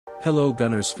Hello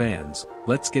Gunners fans,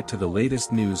 let's get to the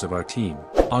latest news of our team.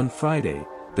 On Friday,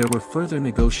 there were further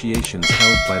negotiations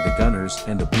held by the Gunners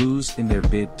and the Blues in their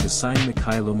bid to sign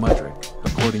Mykhailo Mudryk,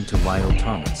 according to Lyle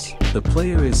Thomas. The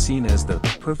player is seen as the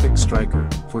perfect striker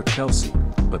for Chelsea,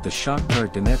 but the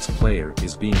Shakhtar Donetsk player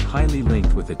is being highly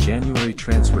linked with a January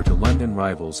transfer to London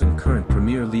rivals and current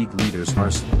Premier League leaders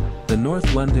Arsenal. The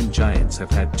North London Giants have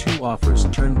had 2 offers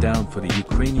turned down for the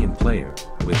Ukrainian player,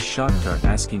 with Shakhtar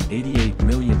asking £88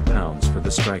 million for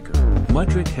the striker.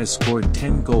 Mudryk has scored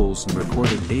 10 goals and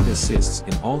recorded 8 assists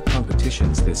in all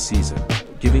competitions this season,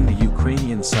 giving the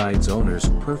Ukrainian side's owners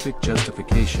perfect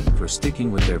justification for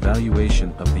sticking with their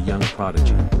valuation of the young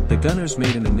prodigy. The Gunners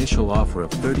made an initial offer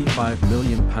of £35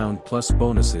 million plus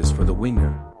bonuses for the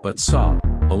winger, but saw,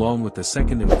 along with the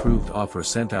second improved offer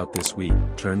sent out this week,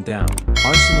 turned down.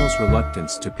 Arsenal's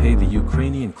reluctance to pay the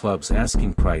Ukrainian club's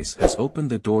asking price has opened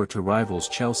the door to rivals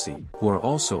Chelsea, who are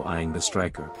also eyeing the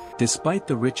striker. Despite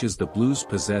the riches the Blues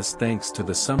possess thanks to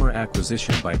the summer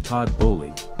acquisition by Todd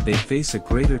Boehly, they face a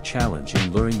greater challenge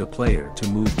in luring the player to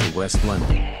move to West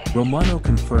London. Romano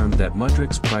confirmed that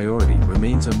Mudryk's priority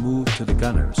remains a move to the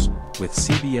Gunners, with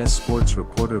CBS Sports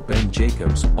reporter Ben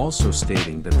Jacobs also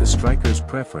stating that the striker's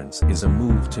preference is a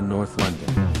move to North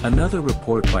London. Another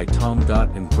report by Tom Gott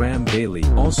and Graham Bailey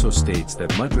also states that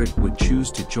Mudryk would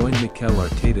choose to join Mikel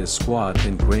Arteta's squad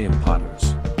than Graham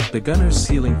Potter's. The Gunners'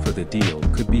 ceiling for the deal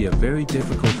could be a very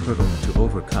difficult hurdle to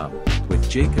overcome, with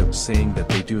Jacobs saying that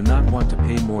they do not want to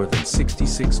pay more than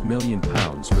 £66 million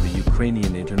for the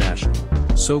Ukrainian international.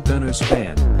 So Gunners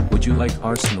fan, would you like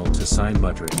Arsenal to sign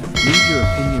Mudryk? Leave your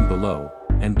opinion below,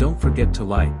 and don't forget to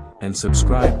like and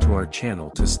subscribe to our channel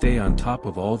to stay on top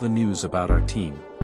of all the news about our team.